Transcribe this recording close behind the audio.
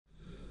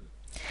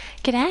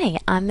G'day,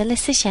 I'm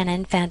Melissa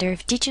Shannon, founder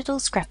of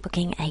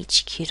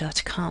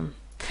digitalscrapbookinghq.com.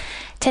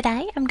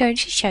 Today I'm going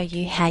to show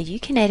you how you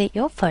can edit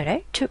your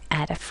photo to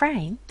add a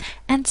frame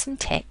and some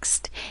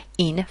text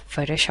in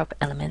Photoshop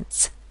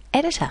Elements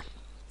Editor.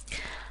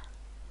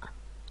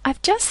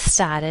 I've just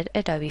started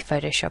Adobe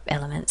Photoshop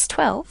Elements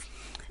 12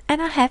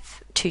 and I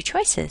have two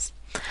choices.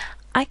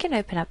 I can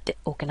open up the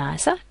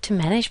organizer to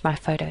manage my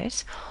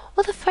photos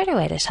or the photo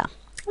editor.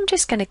 I'm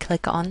just going to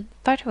click on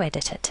Photo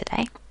Editor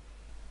today.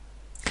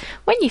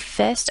 When you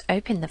first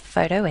open the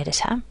photo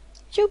editor,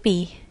 you'll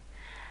be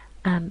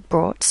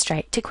brought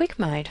straight to quick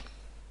mode.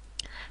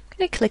 I'm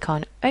going to click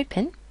on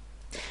Open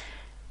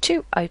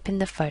to open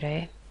the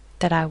photo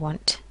that I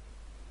want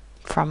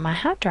from my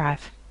hard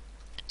drive.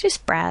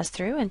 Just browse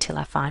through until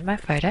I find my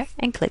photo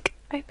and click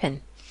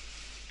Open.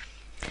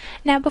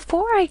 Now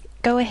before I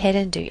go ahead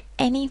and do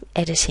any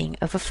editing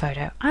of a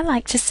photo, I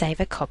like to save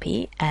a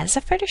copy as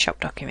a Photoshop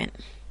document.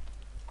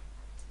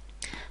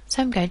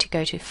 So I'm going to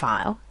go to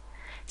File,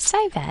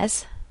 Save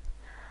As,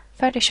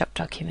 Photoshop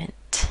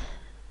Document,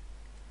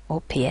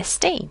 or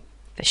PSD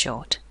for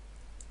short.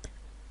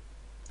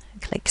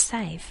 Click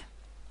Save.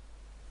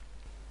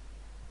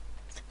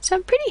 So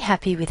I'm pretty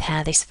happy with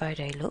how this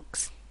photo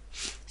looks.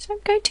 So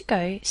I'm going to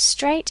go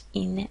straight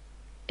in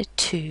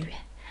to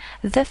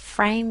the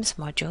Frames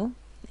module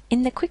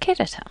in the Quick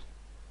Editor.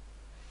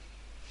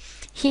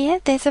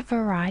 Here there's a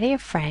variety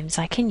of frames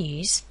I can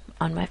use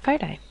on my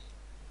photo.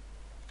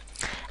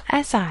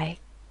 As I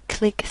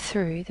click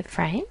through the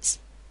frames,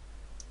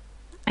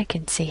 I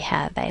can see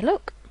how they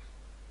look.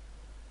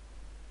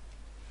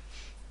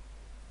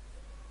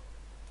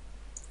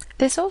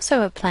 There's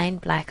also a plain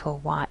black or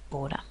white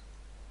border.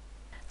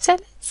 So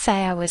let's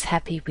say I was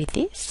happy with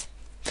this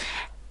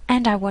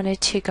and I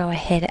wanted to go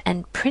ahead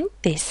and print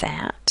this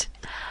out.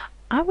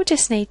 I would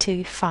just need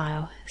to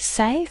file,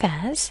 save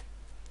as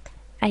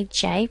a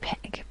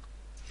JPEG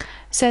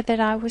so that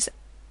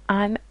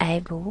I'm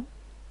able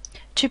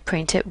to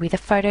print it with a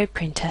photo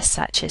printer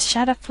such as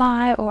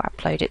Shutterfly, or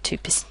upload it to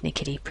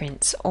Persnickety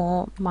Prints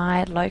or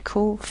my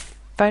local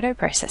photo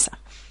processor.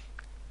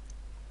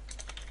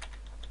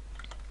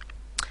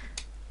 I'm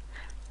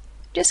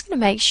just going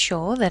to make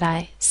sure that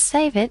I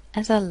save it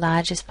as a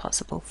large as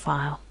possible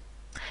file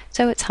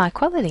so it's high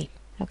quality.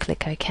 I'll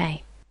click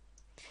OK.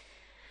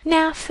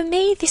 Now for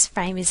me this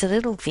frame is a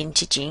little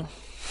vintagey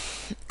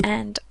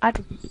and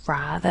I'd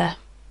rather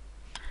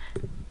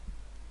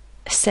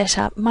set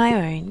up my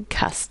own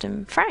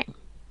custom frame.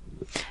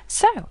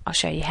 So I'll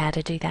show you how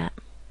to do that.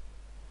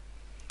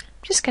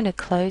 I'm just going to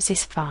close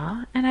this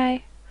file and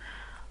I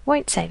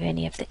won't save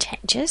any of the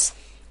changes.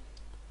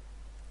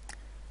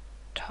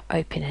 To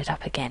open it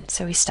up again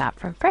so we start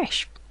from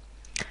fresh.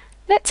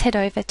 Let's head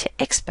over to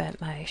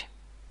expert mode.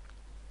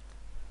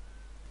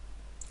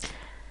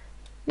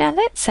 Now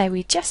let's say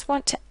we just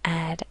want to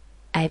add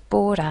a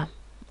border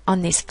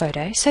on this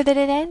photo so that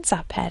it ends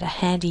up at a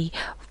handy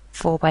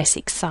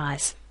 4:6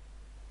 size.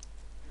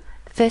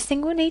 The first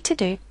thing we'll need to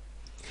do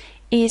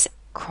is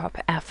crop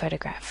our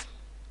photograph.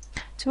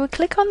 So we'll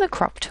click on the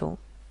crop tool.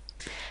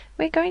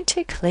 We're going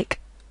to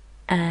click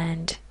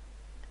and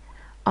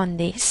on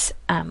this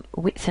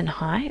width and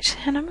height,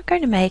 and I'm going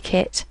to make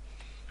it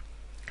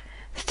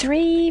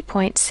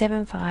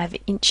 3.75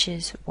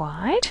 inches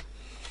wide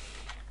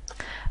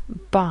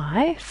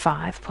by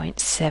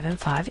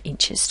 5.75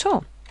 inches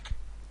tall.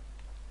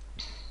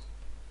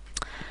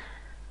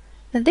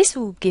 Now this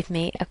will give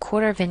me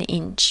 1/4 of an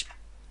inch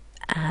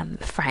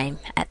frame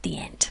at the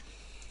end.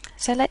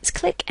 So let's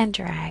click and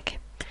drag.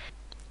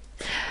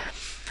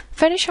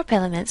 Photoshop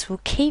Elements will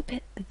keep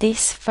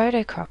this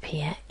photo crop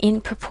here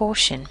in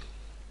proportion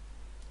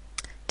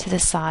to the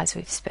size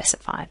we've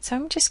specified. So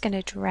I'm just going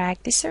to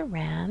drag this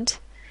around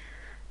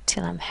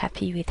till I'm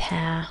happy with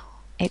how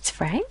it's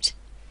framed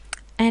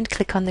and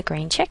click on the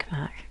green check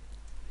mark.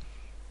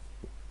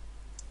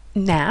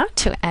 Now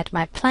to add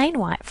my plain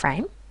white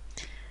frame,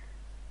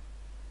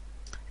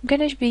 I'm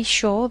going to be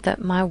sure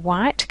that my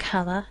white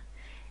colour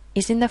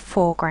is in the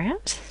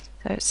foreground,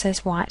 so it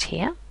says white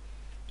here.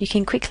 You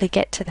can quickly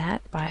get to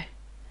that by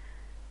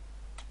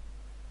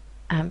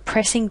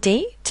pressing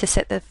D to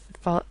set the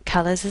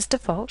colours as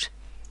default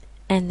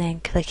and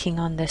then clicking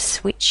on the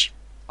switch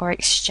or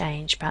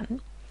exchange button.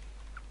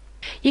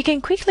 You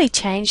can quickly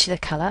change the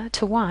colour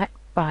to white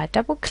by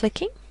double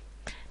clicking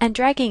and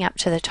dragging up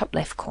to the top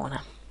left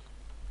corner.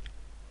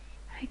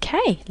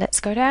 Okay, let's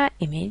go to our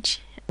image,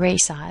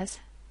 resize,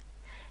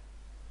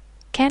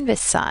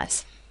 canvas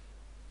size.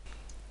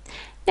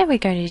 Now we're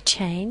going to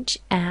change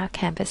our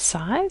canvas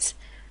size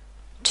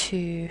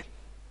to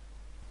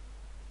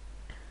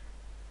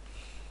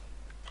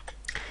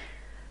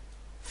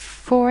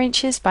 4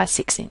 inches by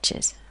 6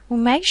 inches. We'll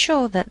make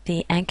sure that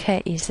the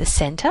anchor is the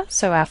center,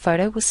 so our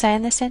photo will stay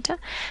in the center.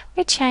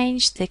 We'll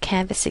change the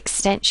canvas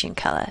extension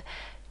color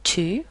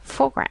to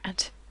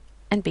foreground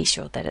and be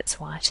sure that it's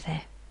white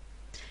there.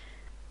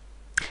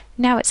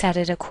 Now it's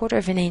added 1/4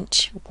 of an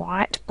inch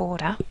white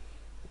border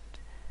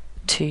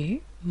to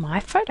my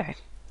photo.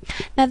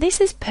 Now this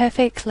is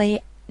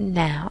perfectly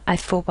now a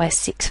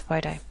 4:6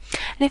 photo.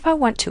 And if I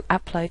want to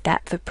upload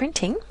that for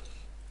printing,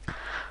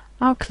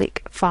 I'll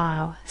click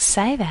File,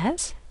 Save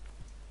As,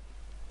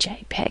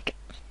 JPEG.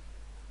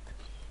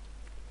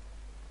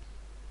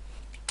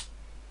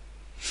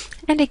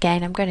 And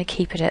again, I'm going to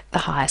keep it at the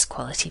highest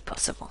quality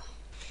possible.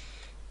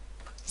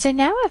 So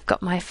now I've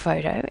got my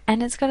photo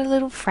and it's got a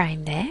little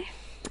frame there.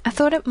 I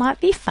thought it might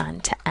be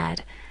fun to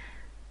add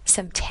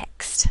some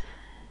text.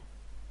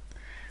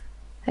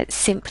 Let's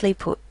simply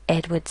put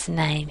Edward's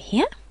name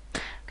here.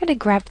 I'm going to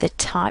grab the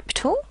Type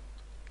tool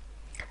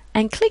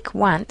and click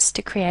once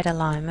to create a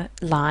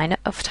line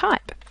of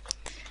type.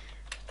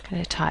 I'm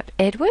going to type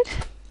Edward.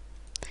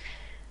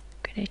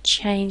 I'm going to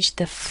change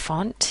the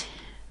font.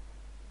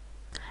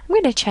 I'm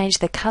going to change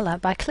the colour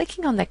by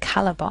clicking on the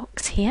colour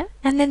box here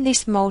and then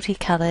this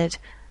multicoloured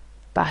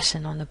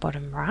button on the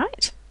bottom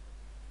right.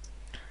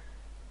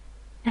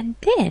 And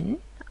then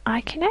I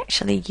can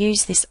actually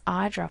use this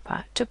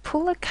eyedropper to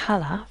pull a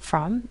colour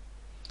from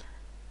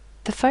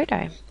the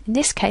photo. In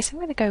this case, I'm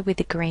going to go with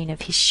the green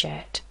of his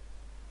shirt.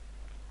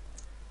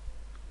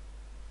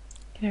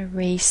 I'm going to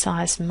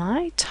resize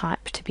my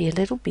type to be a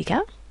little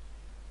bigger.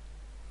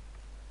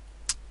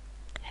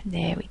 And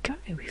there we go,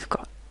 we've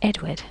got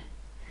Edward.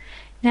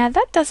 Now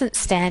that doesn't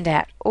stand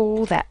out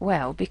all that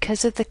well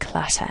because of the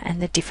clutter and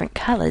the different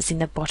colours in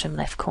the bottom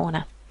left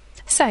corner.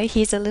 So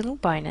here's a little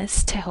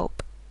bonus to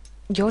help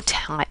your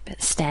type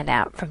stand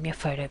out from your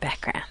photo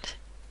background.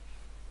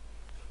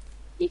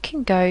 You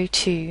can go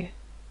to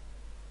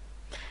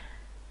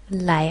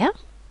Layer,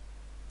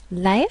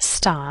 Layer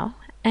Style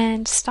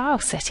and Style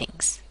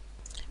Settings.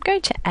 I'm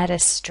going to add a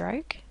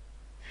stroke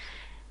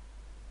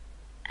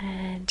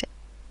and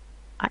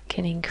I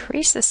can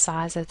increase the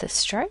size of the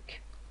stroke.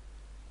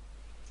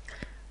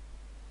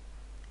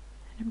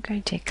 I'm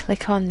going to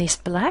click on this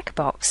black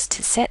box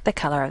to set the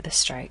colour of the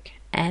stroke,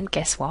 and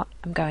guess what?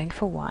 I'm going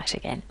for white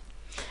again.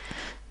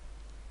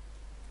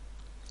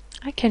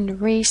 I can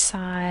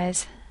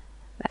resize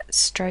that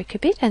stroke a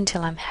bit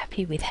until I'm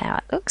happy with how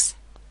it looks.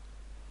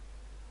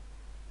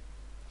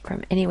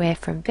 From anywhere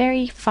from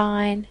very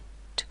fine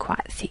to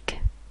quite thick.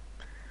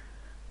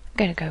 I'm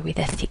going to go with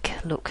a thick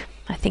look.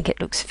 I think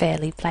it looks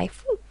fairly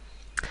playful.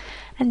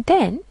 And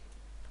then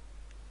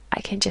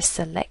I can just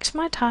select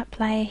my type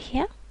layer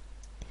here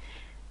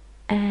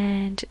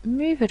and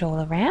move it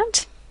all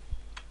around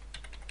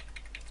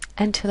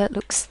until it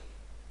looks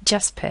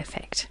just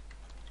perfect.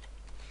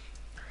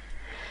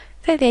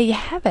 So there you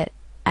have it,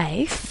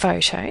 a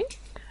photo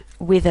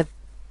with a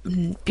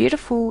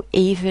beautiful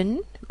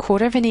even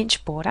 1/4 of an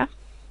inch border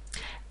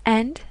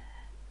and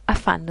a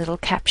fun little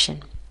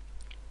caption.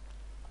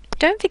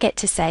 Don't forget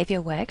to save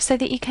your work so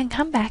that you can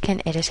come back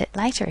and edit it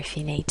later if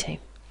you need to.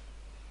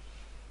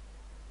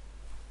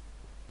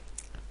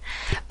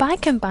 By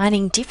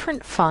combining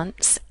different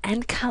fonts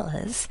and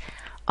colours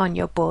on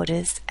your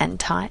borders and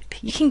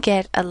type, you can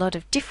get a lot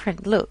of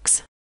different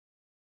looks.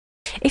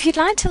 If you'd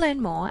like to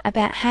learn more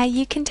about how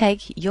you can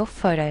take your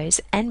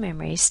photos and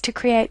memories to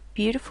create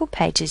beautiful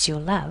pages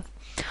you'll love,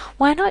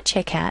 why not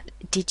check out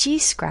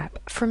DigiScrap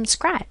from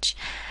Scratch,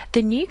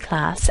 the new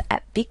class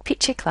at Big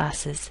Picture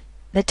Classes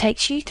that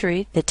takes you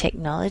through the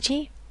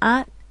technology,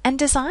 art and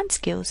design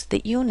skills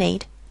that you'll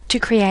need to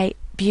create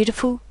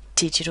beautiful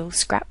digital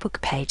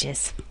scrapbook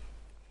pages.